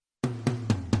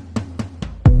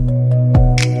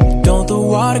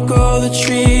water grow the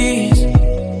trees?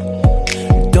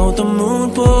 Don't the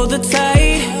moon pull the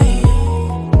tide?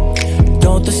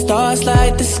 Don't the stars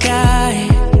light the sky?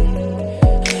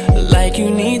 Like you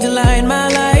need to light my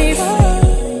life.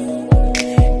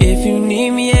 If you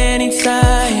need me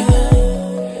anytime,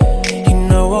 you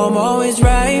know I'm always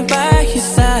right by your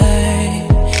side.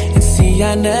 And see,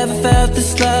 I never felt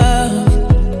this love.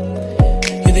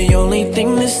 You're the only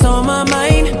thing that's on my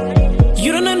mind.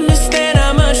 You don't understand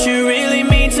how much you really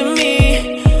mean to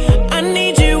me. I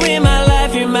need you in my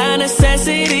life, you're my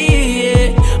necessity,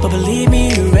 yeah. But believe me,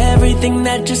 you're everything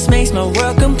that just makes my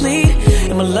world complete.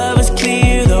 And my love is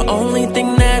clear, the only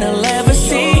thing that I'll ever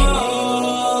see. You're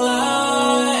all I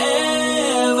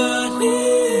ever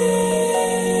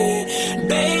need.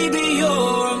 Baby,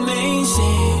 you're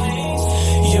amazing.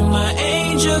 You're my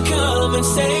angel, come and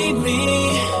save me.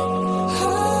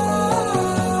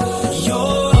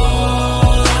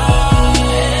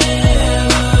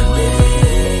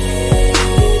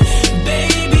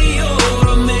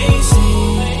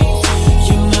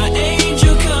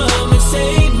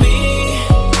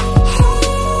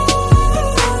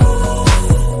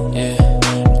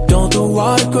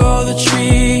 Water grow the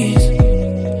trees?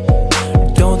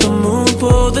 Don't the moon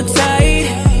pull the tide?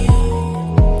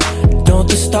 Don't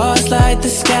the stars light the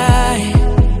sky?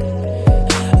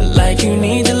 Like you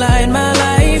need to light my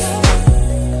life.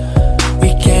 We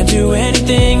can't do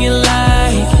anything in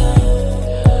life.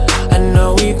 I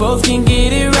know we both can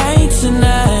get it right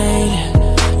tonight.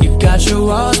 You got your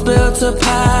walls built up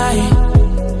high.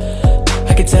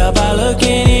 I can tell by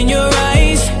looking in your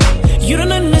eyes. You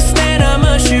don't understand how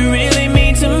much you really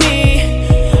mean to me.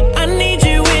 I need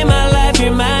you in my life,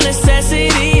 you're my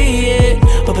necessity, yeah.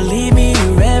 But believe me,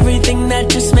 you're everything that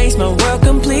just makes my world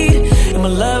complete. And my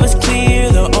love is clear,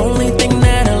 the only thing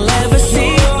that I'll ever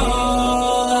see. You're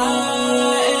all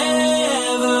I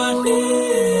ever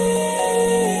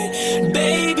need.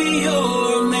 Baby,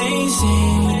 you're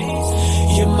amazing.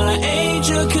 You're my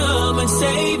angel, come and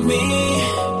save me.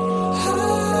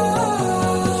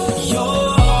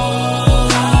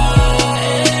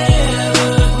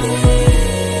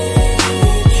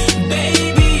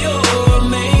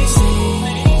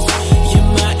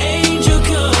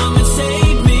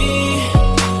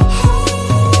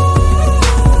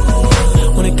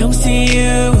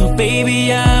 Baby,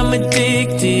 I'm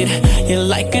addicted. You're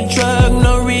like a drug,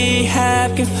 no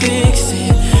rehab can fix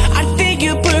it. I think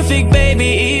you're perfect, baby,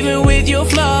 even with your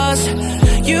flaws.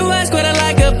 You ask what I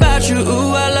like about you,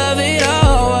 ooh, I love it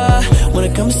all. When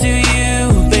it comes to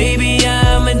you, baby,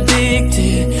 I'm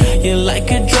addicted. You're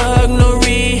like a drug, no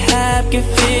rehab can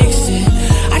fix it.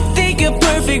 I think you're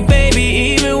perfect, baby,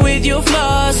 even with your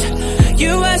flaws.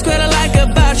 You ask what I like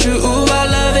about you, ooh, I